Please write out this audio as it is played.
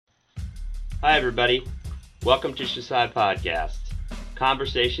Hi, everybody. Welcome to Shasad Podcasts,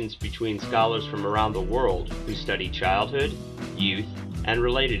 conversations between scholars from around the world who study childhood, youth, and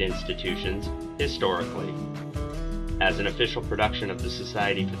related institutions historically. As an official production of the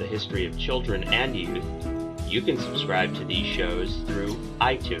Society for the History of Children and Youth, you can subscribe to these shows through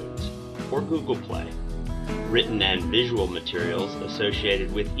iTunes or Google Play. Written and visual materials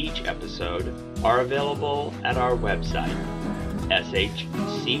associated with each episode are available at our website,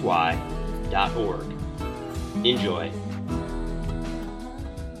 shcy.org. Enjoy.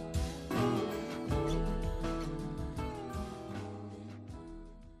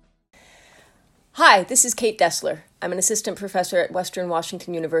 Hi, this is Kate Dessler. I'm an assistant professor at Western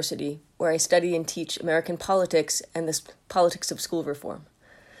Washington University, where I study and teach American politics and the politics of school reform.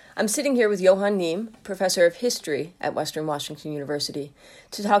 I'm sitting here with Johan Neem, professor of history at Western Washington University,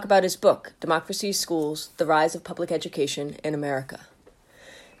 to talk about his book, Democracy's Schools, The Rise of Public Education in America.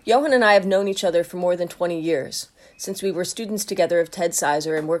 Johan and I have known each other for more than 20 years, since we were students together of Ted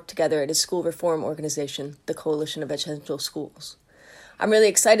Sizer and worked together at his school reform organization, the Coalition of Essential Schools. I'm really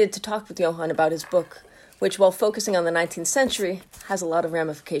excited to talk with Johan about his book, which, while focusing on the 19th century, has a lot of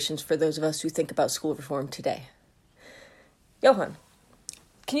ramifications for those of us who think about school reform today. Johan,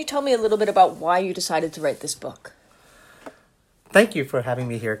 can you tell me a little bit about why you decided to write this book? Thank you for having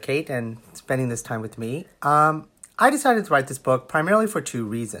me here, Kate, and spending this time with me. I decided to write this book primarily for two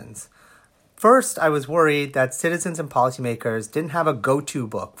reasons. First, I was worried that citizens and policymakers didn't have a go-to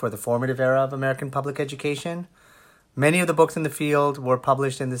book for the formative era of American public education. Many of the books in the field were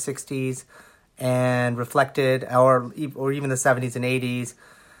published in the 60s and reflected, or even the 70s and 80s,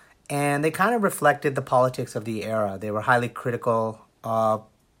 and they kind of reflected the politics of the era. They were highly critical of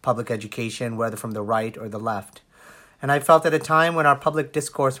public education, whether from the right or the left. And I felt at a time when our public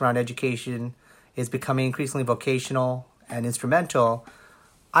discourse around education is becoming increasingly vocational and instrumental,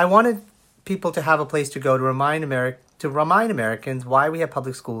 I wanted people to have a place to go to remind Americans why we have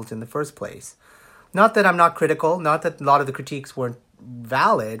public schools in the first place. Not that I'm not critical, not that a lot of the critiques weren't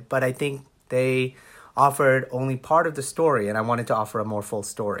valid, but I think they offered only part of the story, and I wanted to offer a more full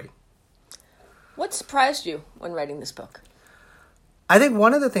story. What surprised you when writing this book? I think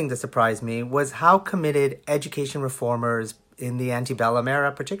one of the things that surprised me was how committed education reformers in the antebellum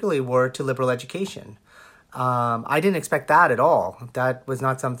era particularly were to liberal education. I didn't expect that at all. That was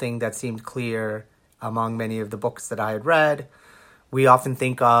not something that seemed clear among many of the books that I had read. We often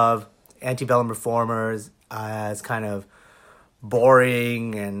think of antebellum reformers as kind of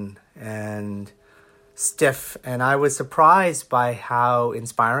boring and stiff, and I was surprised by how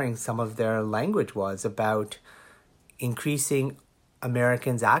inspiring some of their language was about increasing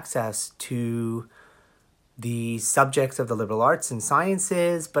Americans' access to the subjects of the liberal arts and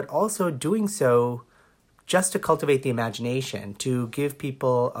sciences, but also doing so just to cultivate the imagination, to give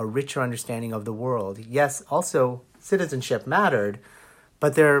people a richer understanding of the world. Yes, also citizenship mattered,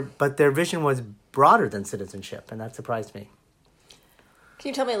 but their vision was broader than citizenship, and that surprised me. Can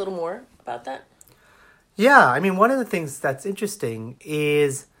you tell me a little more about that? Yeah, I mean, one of the things that's interesting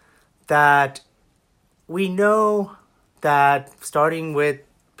is that we know that starting with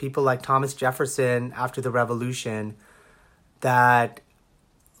people like Thomas Jefferson after the Revolution, that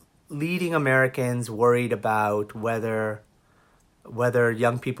leading Americans worried about whether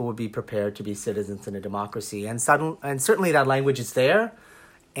young people would be prepared to be citizens in a democracy. And certainly that language is there,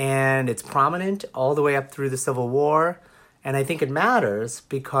 and it's prominent all the way up through the Civil War. And I think it matters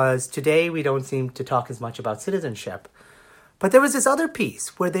because today we don't seem to talk as much about citizenship. But there was this other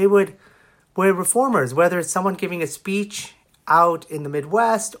piece where reformers, whether it's someone giving a speech out in the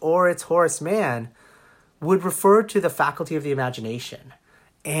Midwest or it's Horace Mann, would refer to the faculty of the imagination.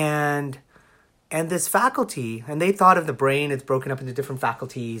 And this faculty, and they thought of the brain as broken up into different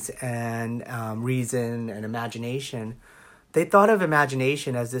faculties and reason and imagination. They thought of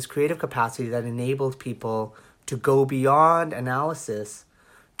imagination as this creative capacity that enabled people to go beyond analysis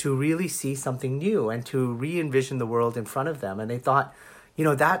to really see something new and to re-envision the world in front of them. And they thought,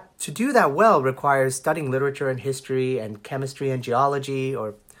 that to do that well requires studying literature and history and chemistry and geology,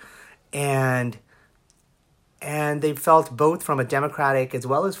 and they felt both from a democratic as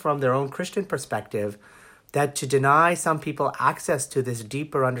well as from their own Christian perspective that to deny some people access to this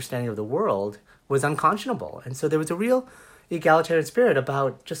deeper understanding of the world was unconscionable. And so there was a real egalitarian spirit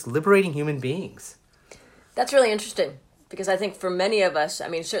about just liberating human beings. That's really interesting, because I think for many of us,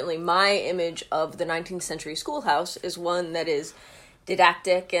 certainly my image of the 19th century schoolhouse is one that is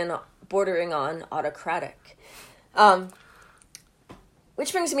didactic and bordering on autocratic.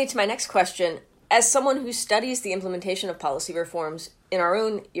 Which brings me to my next question. As someone who studies the implementation of policy reforms in our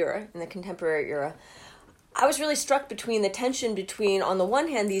own era, in the contemporary era, I was really struck between the tension between, on the one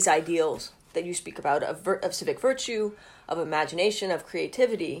hand, these ideals that you speak about of civic virtue, of imagination, of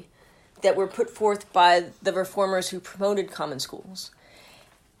creativity that were put forth by the reformers who promoted common schools,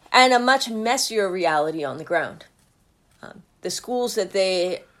 and a much messier reality on the ground. The schools that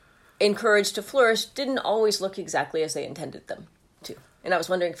they encouraged to flourish didn't always look exactly as they intended them to. And I was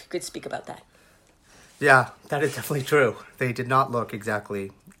wondering if you could speak about that. Yeah, that is definitely true. They did not look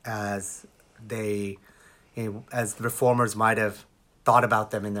exactly as the reformers might have thought about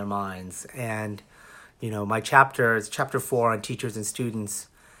them in their minds. And, my chapter is chapter 4 on teachers and students.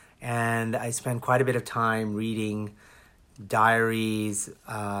 And I spend quite a bit of time reading diaries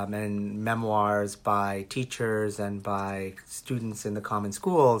and memoirs by teachers and by students in the common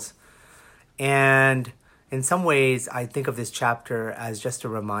schools. And in some ways, I think of this chapter as just a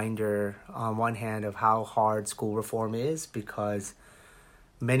reminder, on one hand, of how hard school reform is, because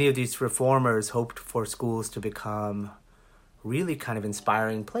many of these reformers hoped for schools to become really kind of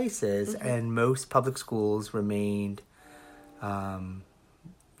inspiring places, and most public schools remained,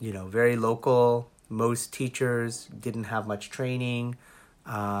 very local. Most teachers didn't have much training.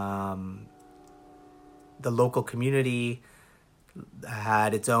 The local community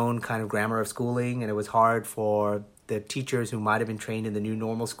had its own kind of grammar of schooling, and it was hard for the teachers who might have been trained in the new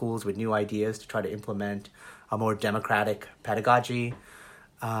normal schools with new ideas to try to implement a more democratic pedagogy.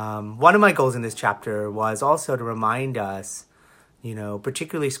 One of my goals in this chapter was also to remind us,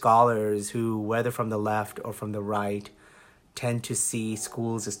 particularly scholars who, whether from the left or from the right, tend to see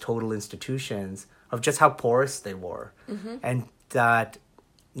schools as total institutions, of just how porous they were. And that,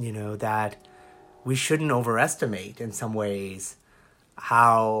 that we shouldn't overestimate in some ways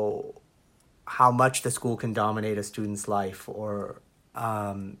how much the school can dominate a student's life. Or,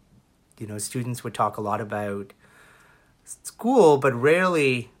 students would talk a lot about school, but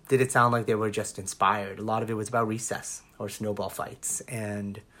rarely did it sound like they were just inspired. A lot of it was about recess or snowball fights.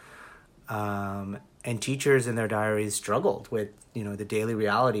 And teachers in their diaries struggled with, the daily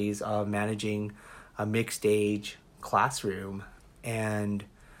realities of managing a mixed age classroom. And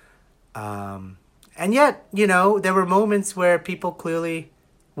yet, there were moments where people clearly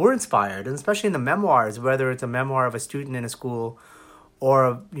were inspired, and especially in the memoirs, whether it's a memoir of a student in a school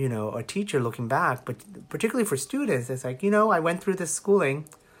or, a teacher looking back. But particularly for students, it's like, I went through this schooling,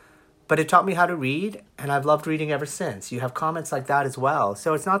 but it taught me how to read, and I've loved reading ever since. You have comments like that as well.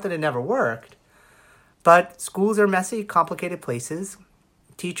 So it's not that it never worked, but schools are messy, complicated places.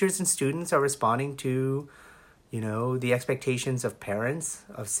 Teachers and students are responding to, the expectations of parents,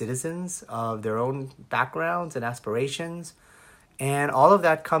 of citizens, of their own backgrounds and aspirations. And all of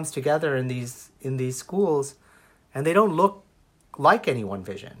that comes together in these schools, and they don't look like any one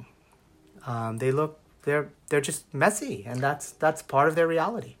vision. They're just messy, and that's part of their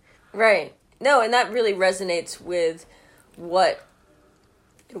reality. Right. No, and that really resonates with what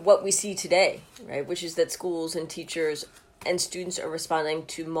we see today, right? Which is that schools and teachers and students are responding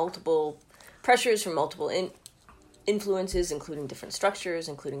to multiple pressures from multiple influences, including different structures,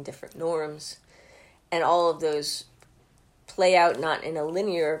 including different norms. And all of those play out not in a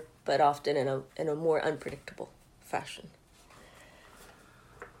linear, but often in a more unpredictable fashion.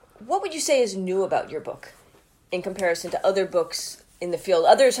 What would you say is new about your book in comparison to other books in the field?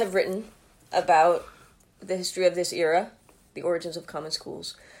 Others have written about the history of this era, the origins of common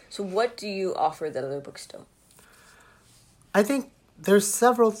schools. So what do you offer that other books don't? I think there's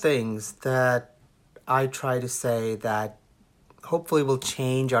several things that I try to say that hopefully will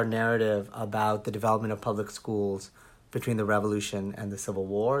change our narrative about the development of public schools between the Revolution and the Civil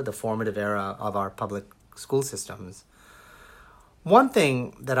War, the formative era of our public school systems. One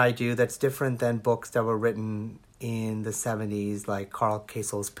thing that I do that's different than books that were written in the 70s, like Karl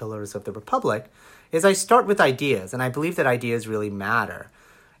Kessel's Pillars of the Republic, is I start with ideas, and I believe that ideas really matter,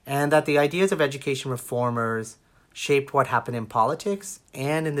 and that the ideas of education reformers shaped what happened in politics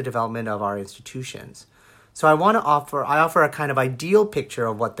and in the development of our institutions. So I offer a kind of ideal picture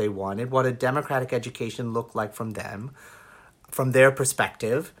of what they wanted, what a democratic education looked like from them, from their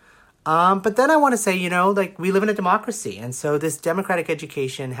perspective. But then I want to say, we live in a democracy. And so this democratic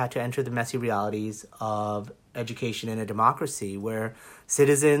education had to enter the messy realities of education in a democracy where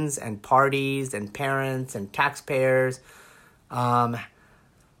citizens and parties and parents and taxpayers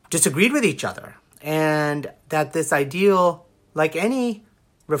disagreed with each other. And that this ideal, like any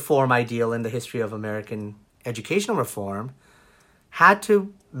reform ideal in the history of American educational reform, had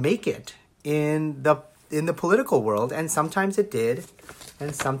to make it in the political world, and sometimes it did,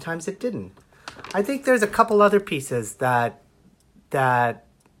 and sometimes it didn't. I think there's a couple other pieces that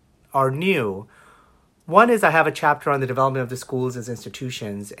are new. One is I have a chapter on the development of the schools as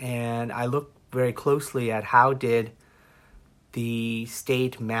institutions, and I look very closely at how did the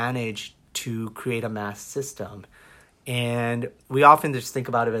state manage to create a mass system. And we often just think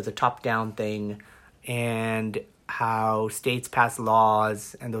about it as a top-down thing, and how states pass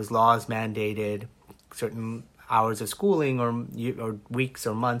laws, and those laws mandated certain hours of schooling or weeks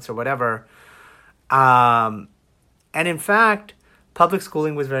or months or whatever. And in fact, public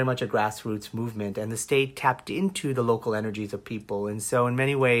schooling was very much a grassroots movement, and the state tapped into the local energies of people. And so in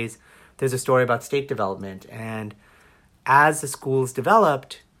many ways, there's a story about state development. And as the schools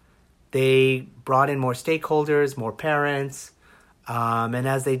developed, they brought in more stakeholders, more parents. And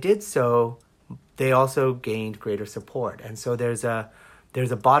as they did so, they also gained greater support. And so there's a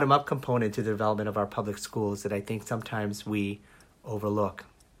bottom-up component to the development of our public schools that I think sometimes we overlook.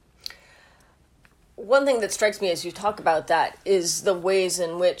 One thing that strikes me as you talk about that is the ways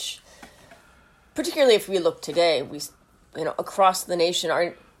in which, particularly if we look today, across the nation,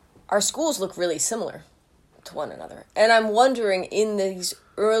 our schools look really similar to one another. And I'm wondering, in these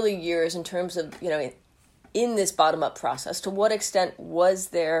early years, in terms of, in this bottom-up process, to what extent was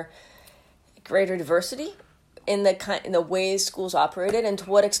there greater diversity in the ways schools operated, and to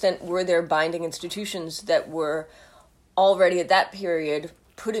what extent were there binding institutions that were already at that period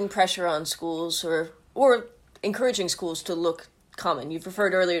putting pressure on schools or encouraging schools to look common? You've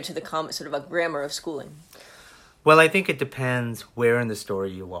referred earlier to the common, sort of a grammar of schooling. Well, I think it depends where in the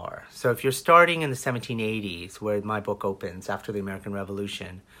story you are. So if you're starting in the 1780s, where my book opens after the American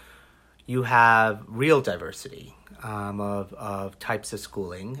Revolution, you have real diversity of types of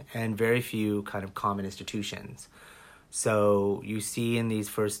schooling and very few kind of common institutions. So you see in these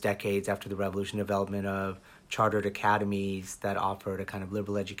first decades after the Revolution development of chartered academies that offered a kind of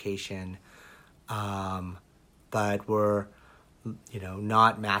liberal education, but were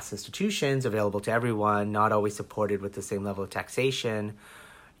not mass institutions available to everyone, not always supported with the same level of taxation.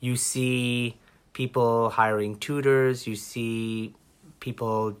 You see people hiring tutors. You see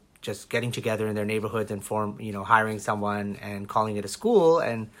people just getting together in their neighborhoods and hiring someone and calling it a school.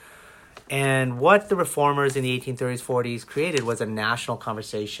 And what the reformers in the 1830s, 40s created was a national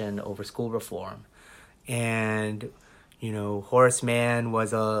conversation over school reform. And, Horace Mann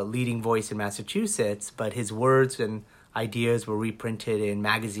was a leading voice in Massachusetts, but his words and ideas were reprinted in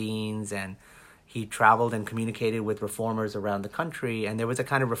magazines, and he traveled and communicated with reformers around the country, and there was a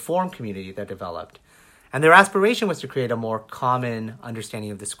kind of reform community that developed. And their aspiration was to create a more common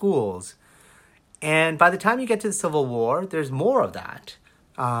understanding of the schools. And by the time you get to the Civil War, there's more of that.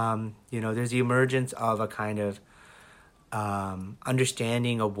 There's the emergence of a kind of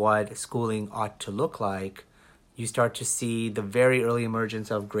understanding of what schooling ought to look like. You start to see the very early emergence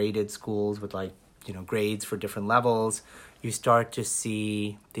of graded schools with grades for different levels. You start to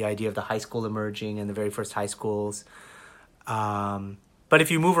see the idea of the high school emerging and the very first high schools. But if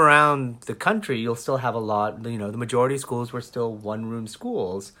you move around the country, you'll still have a lot, the majority of schools were still one-room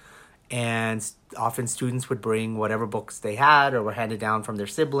schools. And often students would bring whatever books they had or were handed down from their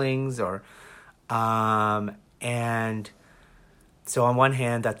siblings. And so on one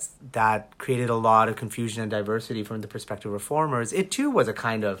hand, that created a lot of confusion and diversity from the perspective of reformers. It too was a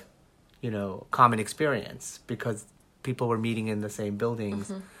kind of, common experience because people were meeting in the same buildings.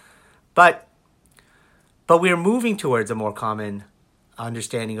 Mm-hmm. But we are moving towards a more common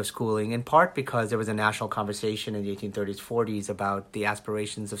understanding of schooling, in part because there was a national conversation in the 1830s, 40s about the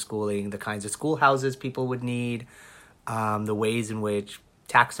aspirations of schooling, the kinds of schoolhouses people would need, the ways in which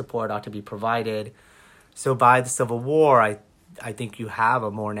tax support ought to be provided. So by the Civil War, I think you have a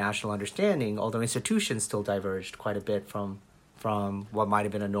more national understanding, although institutions still diverged quite a bit from what might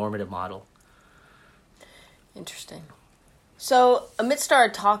have been a normative model. Interesting. So amidst our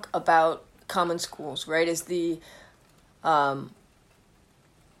talk about common schools, right, is the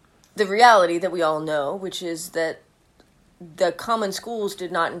reality that we all know, which is that the common schools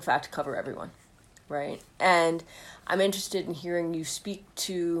did not, in fact, cover everyone, right? And I'm interested in hearing you speak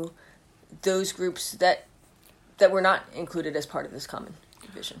to those groups that were not included as part of this common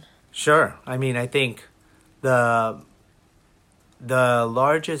vision. Sure. I mean, I think the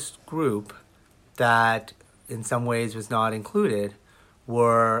largest group that in some ways was not included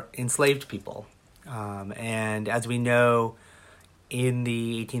were enslaved people. And as we know, in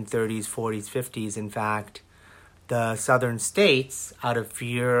the 1830s, 40s, 50s, in fact, the southern states, out of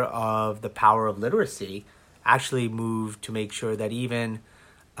fear of the power of literacy, actually moved to make sure that even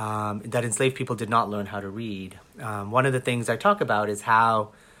that enslaved people did not learn how to read. One of the things I talk about is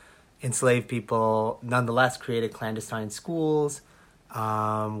how enslaved people nonetheless created clandestine schools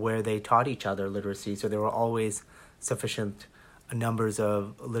where they taught each other literacy. So there were always sufficient numbers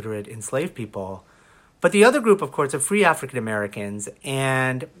of literate enslaved people. But the other group, of course, are free African Americans,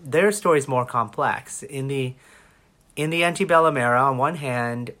 and their story is more complex. In the in the antebellum era, on one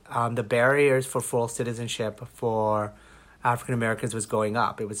hand, the barriers for full citizenship for African Americans was going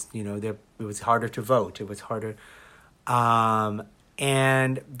up. It was, it was harder to vote. It was harder.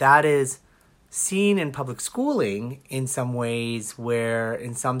 And that is seen in public schooling in some ways where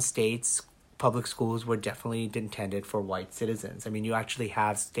in some states, public schools were definitely intended for white citizens. I mean, you actually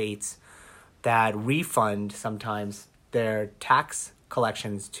have states that refund sometimes their tax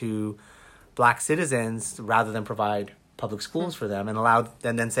collections to Black citizens rather than provide public schools for them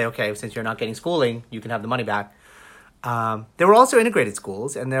and then say, okay, since you're not getting schooling, you can have the money back. There were also integrated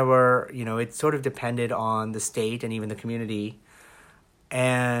schools, and there were, it sort of depended on the state and even the community,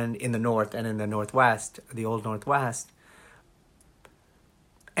 and in the North and in the Northwest, the old Northwest.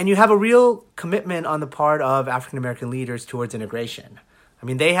 And you have a real commitment on the part of African American leaders towards integration. I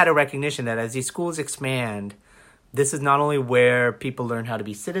mean, they had a recognition that as these schools expand, this is not only where people learn how to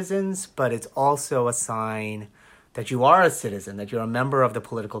be citizens, but it's also a sign that you are a citizen, that you're a member of the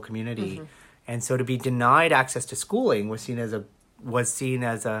political community. Mm-hmm. And so to be denied access to schooling was seen as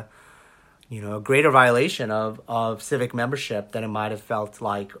a greater violation of civic membership than it might have felt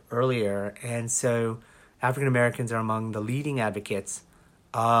like earlier. And so African Americans are among the leading advocates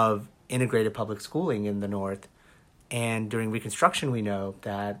of integrated public schooling in the North. And during Reconstruction, we know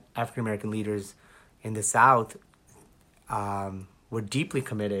that African American leaders in the South were deeply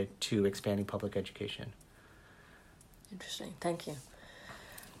committed to expanding public education. Interesting. Thank you.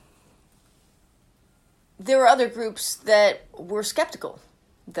 There were other groups that were skeptical,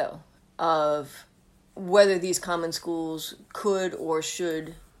 though, of whether these common schools could or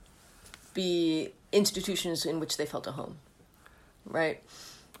should be institutions in which they felt a home, right?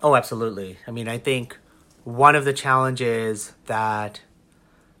 Oh, absolutely. I mean, I think one of the challenges that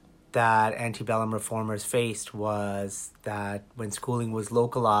antebellum reformers faced was that when schooling was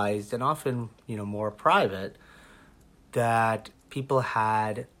localized and often, more private, that people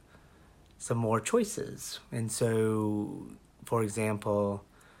had some more choices. And so, for example,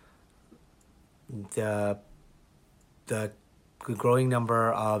 the growing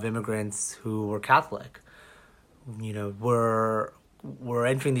number of immigrants who were Catholic, were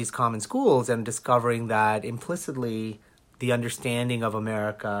entering these common schools and discovering that implicitly the understanding of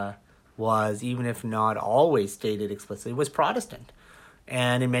America was, even if not always stated explicitly, was Protestant,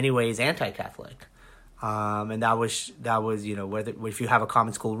 and in many ways anti-Catholic. And that was whether if you have a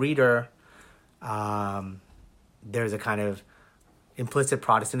common school reader, there's a kind of implicit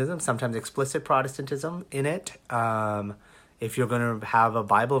Protestantism, sometimes explicit Protestantism in it. If you're going to have a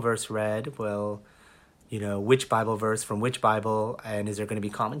Bible verse read, well, which Bible verse from which Bible, and is there going to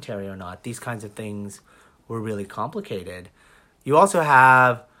be commentary or not? These kinds of things were really complicated. You also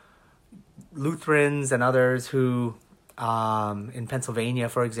have Lutherans and others who, in Pennsylvania,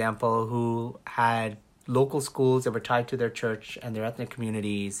 for example, who had local schools that were tied to their church and their ethnic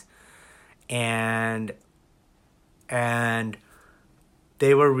communities, and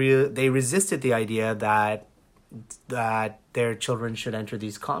they resisted the idea that their children should enter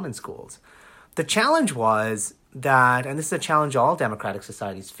these common schools. The challenge was that, and this is a challenge all democratic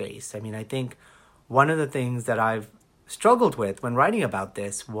societies face. I mean, I think one of the things that I've struggled with when writing about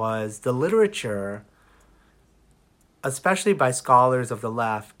this was the literature, especially by scholars of the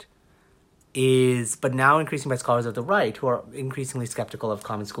left, but now increasing by scholars of the right, who are increasingly skeptical of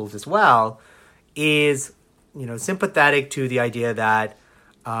common schools as well, is sympathetic to the idea that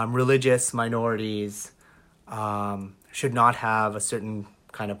religious minorities should not have a certain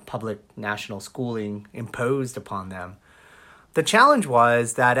kind of public national schooling imposed upon them. The challenge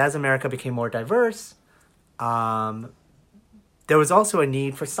was that as America became more diverse, there was also a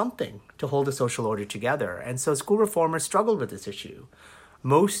need for something to hold the social order together. And so school reformers struggled with this issue.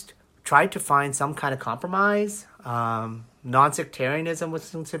 Most tried to find some kind of compromise. Non-sectarianism was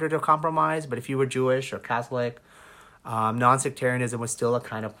considered a compromise, but if you were Jewish or Catholic, non-sectarianism was still a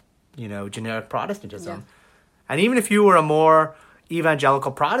kind of, generic Protestantism. Yeah. And even if you were a more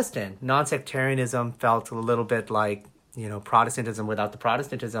evangelical Protestant, non-sectarianism felt a little bit like, Protestantism without the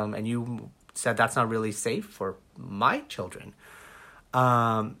Protestantism, and you said that's not really safe for my children.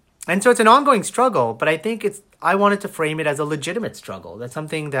 And so it's an ongoing struggle, but I think I wanted to frame it as a legitimate struggle. That's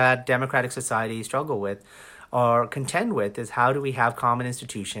something that democratic societies struggle with or contend with, is how do we have common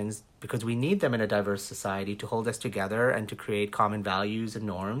institutions, because we need them in a diverse society to hold us together and to create common values and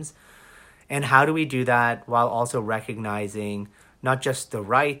norms. And how do we do that while also recognizing not just the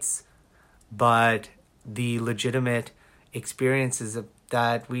rights, but the legitimate experiences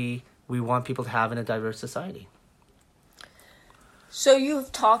that we want people to have in a diverse society? So you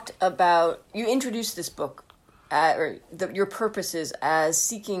introduced this book, your purposes as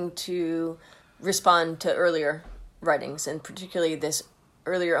seeking to respond to earlier writings, and particularly this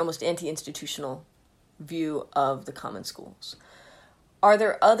earlier, almost anti-institutional view of the common schools. Are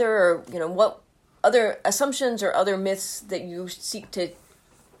there other, what other assumptions or other myths that you seek to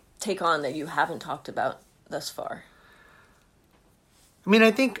take on that you haven't talked about thus far? I mean,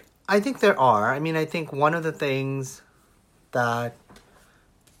 I think there are. I mean, I think one of the things that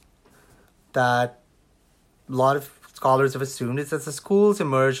a lot of scholars have assumed is that the schools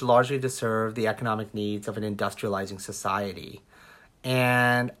emerged largely to serve the economic needs of an industrializing society.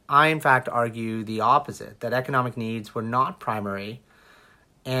 And I, in fact, argue the opposite, that economic needs were not primary,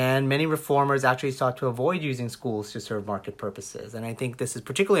 and many reformers actually sought to avoid using schools to serve market purposes. And I think this is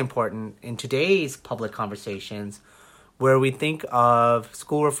particularly important in today's public conversations, where we think of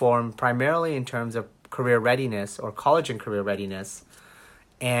school reform primarily in terms of career readiness or college and career readiness,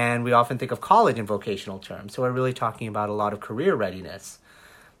 and we often think of college in vocational terms. So we're really talking about a lot of career readiness.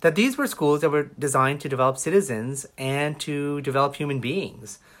 That these were schools that were designed to develop citizens and to develop human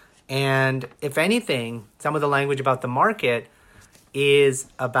beings. And if anything, some of the language about the market is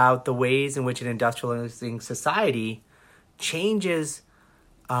about the ways in which an industrializing society changes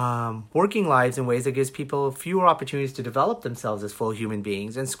working lives in ways that gives people fewer opportunities to develop themselves as full human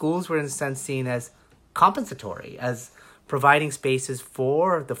beings. And schools were in a sense seen as compensatory, as providing spaces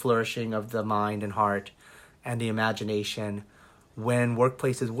for the flourishing of the mind and heart and the imagination when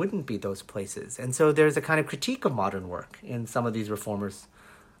workplaces wouldn't be those places. And so there's a kind of critique of modern work in some of these reformers'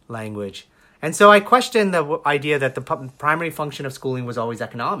 language. And so I question the idea that the primary function of schooling was always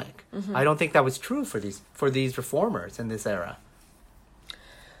economic. Mm-hmm. I don't think that was true for these reformers in this era.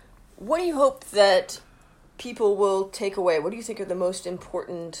 What do you hope that people will take away? What do you think are the most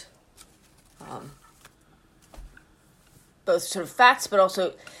important, both sort of facts, but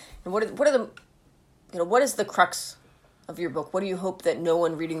also what is the crux of your book? What do you hope that no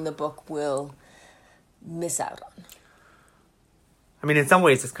one reading the book will miss out on? I mean, in some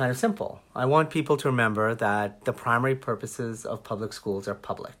ways, it's kind of simple. I want people to remember that the primary purposes of public schools are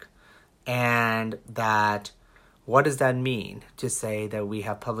public. And that, what does that mean to say that we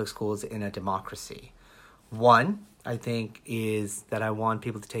have public schools in a democracy? One, I think, is that I want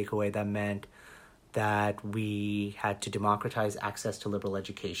people to take away that meant that we had to democratize access to liberal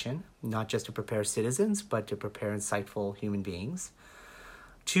education, not just to prepare citizens, but to prepare insightful human beings.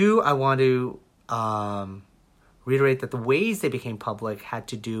 Two, I want to reiterate that the ways they became public had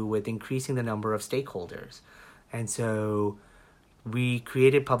to do with increasing the number of stakeholders. And so we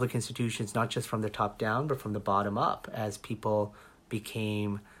created public institutions not just from the top down, but from the bottom up, as people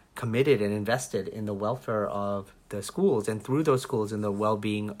became committed and invested in the welfare of the schools, and through those schools in the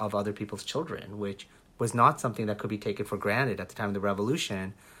well-being of other people's children, which was not something that could be taken for granted at the time of the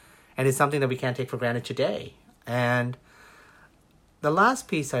revolution, and is something that we can't take for granted today. And the last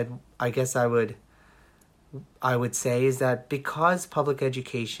piece I guess I would say is that because public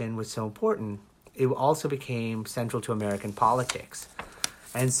education was so important, it also became central to American politics.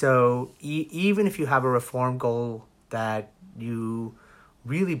 And so even if you have a reform goal that you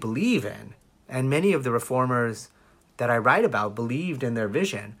really believe in, and many of the reformers that I write about believed in their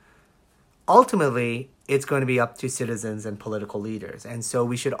vision, ultimately it's going to be up to citizens and political leaders. And so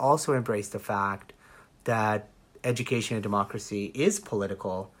we should also embrace the fact that education and democracy is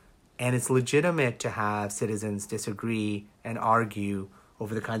political, and it's legitimate to have citizens disagree and argue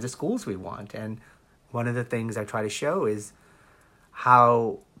over the kinds of schools we want. And one of the things I try to show is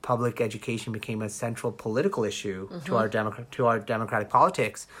how public education became a central political issue to our democratic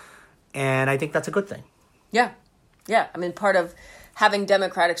politics. And I think that's a good thing. Yeah. Yeah. I mean, part of having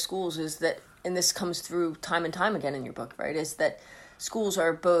democratic schools is that, and this comes through time and time again in your book, right, is that schools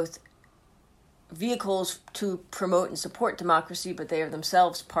are both vehicles to promote and support democracy, but they are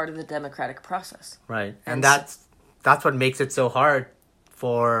themselves part of the democratic process. Right. And that's what makes it so hard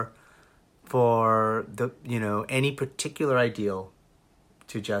for the, any particular ideal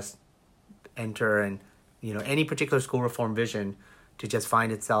to just enter, and, any particular school reform vision to just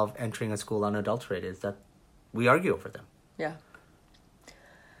find itself entering a school unadulterated, is that we argue over them. Yeah.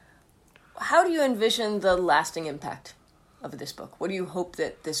 How do you envision the lasting impact of this book? What do you hope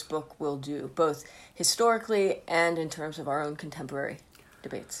that this book will do, both historically and in terms of our own contemporary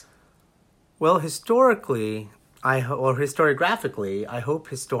debates? Well, historiographically, I hope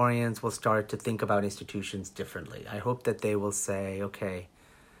historians will start to think about institutions differently. I hope that they will say, okay,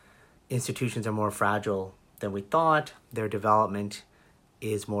 institutions are more fragile than we thought. Their development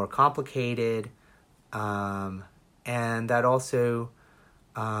is more complicated. And that also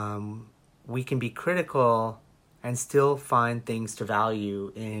we can be critical and still find things to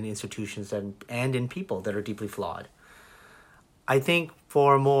value in institutions and in people that are deeply flawed. I think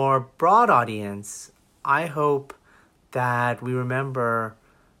for a more broad audience, I hope that we remember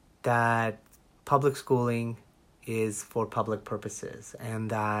that public schooling is for public purposes, and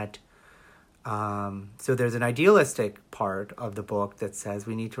that so there's an idealistic part of the book that says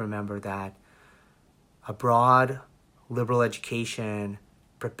we need to remember that a broad liberal education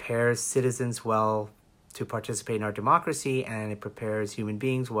prepares citizens well to participate in our democracy, and it prepares human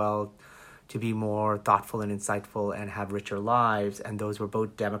beings well to be more thoughtful and insightful and have richer lives, and those were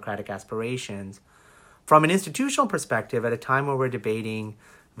both democratic aspirations. From an institutional perspective, at a time where we're debating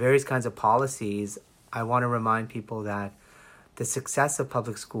various kinds of policies, I want to remind people that the success of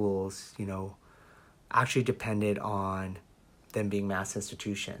public schools, actually depended on them being mass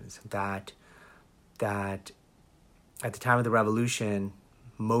institutions. That at the time of the revolution,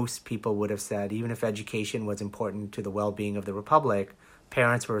 most people would have said, even if education was important to the well-being of the republic,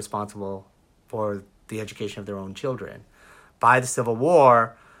 parents were responsible for the education of their own children. By the Civil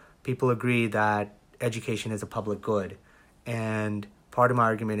War, people agreed that education is a public good. And part of my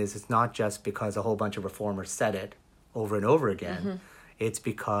argument is it's not just because a whole bunch of reformers said it over and over again. Mm-hmm. It's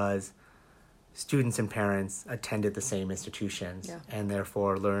because students and parents attended the same institutions and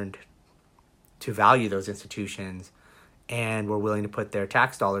therefore learned to value those institutions and were willing to put their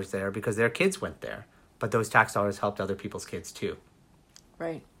tax dollars there because their kids went there. But those tax dollars helped other people's kids too.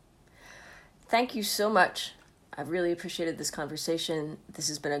 Right. Thank you so much. I've really appreciated this conversation. This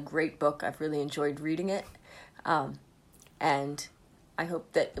has been a great book. I've really enjoyed reading it. And I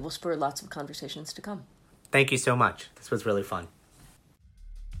hope that it will spur lots of conversations to come. Thank you so much. This was really fun.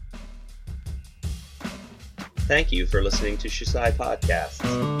 Thank you for listening to Shusai Podcasts.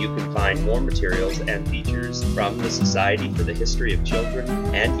 You can find more materials and features from the Society for the History of Children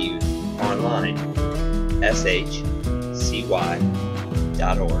and Youth online, shcy.org.